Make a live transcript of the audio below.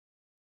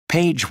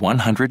Page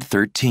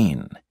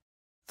 113.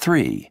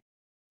 3.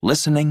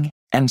 Listening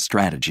and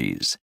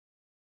strategies.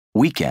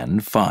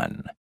 Weekend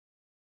fun.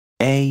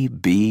 A,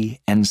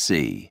 B, and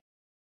C.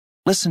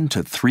 Listen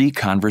to 3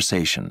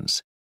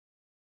 conversations.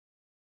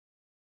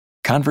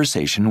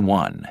 Conversation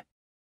 1.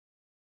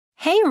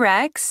 Hey,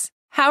 Rex.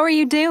 How are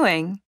you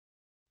doing?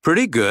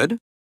 Pretty good.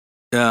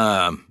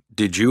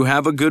 Did you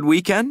have a good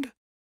weekend?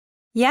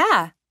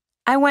 Yeah.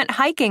 I went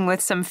hiking with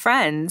some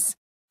friends.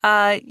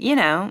 Up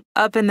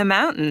in the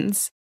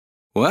mountains.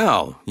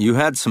 Well, you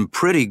had some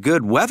pretty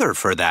good weather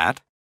for that.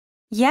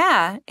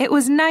 Yeah, it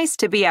was nice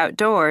to be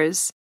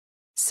outdoors.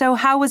 So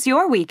how was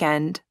your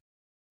weekend?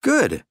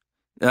 Good.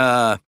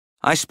 I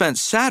spent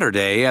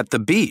Saturday at the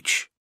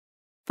beach.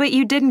 But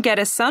you didn't get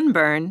a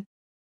sunburn.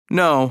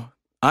 No,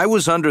 I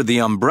was under the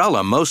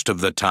umbrella most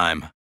of the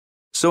time.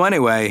 So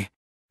anyway,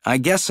 I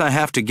guess I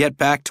have to get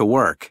back to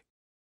work.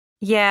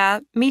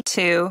 Yeah, me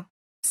too.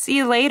 See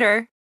you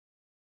later.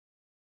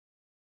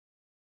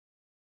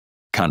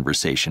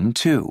 Conversation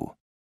 2.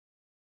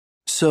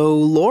 So,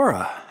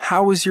 Laura,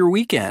 how was your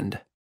weekend?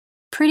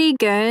 Pretty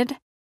good.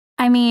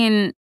 I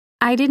mean,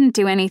 I didn't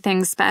do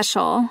anything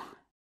special,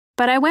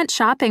 but I went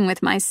shopping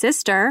with my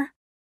sister.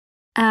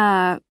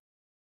 I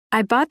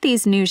bought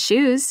these new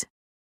shoes.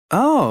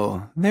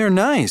 Oh, they're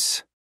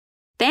nice.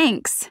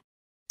 Thanks.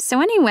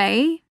 So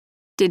anyway,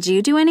 did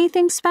you do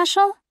anything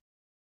special?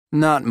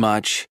 Not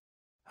much.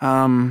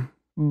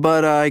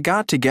 But I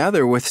got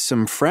together with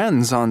some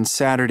friends on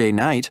Saturday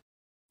night.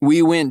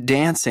 We went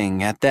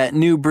dancing at that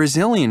new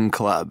Brazilian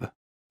club.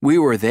 We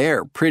were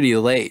there pretty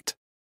late.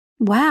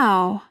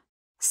 Wow.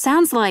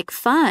 Sounds like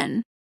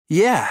fun.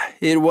 Yeah,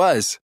 it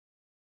was.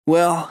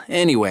 Well,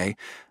 anyway,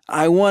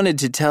 I wanted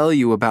to tell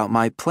you about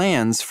my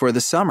plans for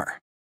the summer.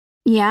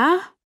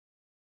 Yeah?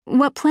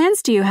 What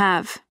plans do you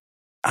have?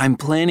 I'm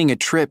planning a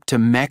trip to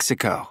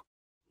Mexico.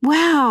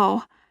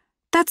 Wow.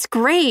 That's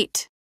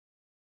great.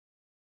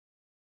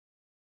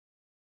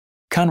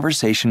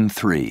 Conversation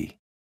 3.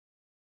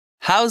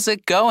 How's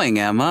it going,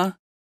 Emma?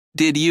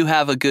 Did you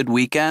have a good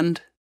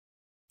weekend?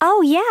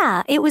 Oh,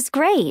 yeah, it was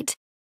great.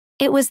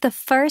 It was the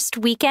first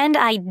weekend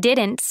I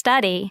didn't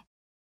study.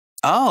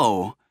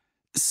 Oh,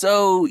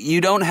 so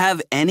you don't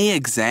have any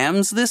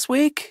exams this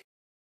week?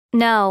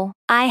 No,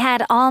 I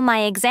had all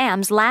my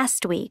exams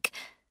last week.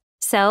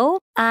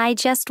 So I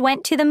just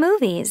went to the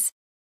movies.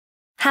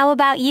 How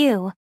about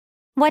you?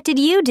 What did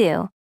you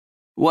do?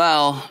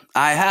 Well,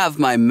 I have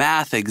my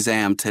math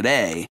exam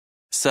today,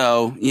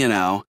 so,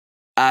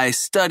 I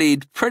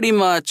studied pretty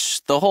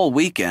much the whole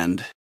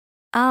weekend.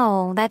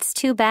 Oh, that's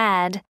too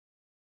bad.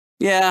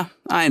 Yeah,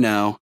 I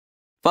know.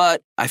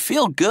 But I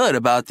feel good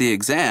about the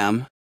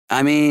exam.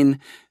 I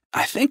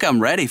think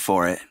I'm ready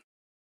for it.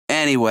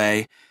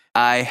 Anyway,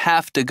 I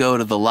have to go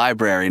to the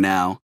library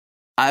now.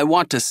 I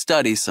want to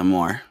study some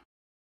more.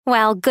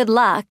 Well, good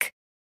luck.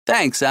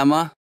 Thanks,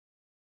 Emma.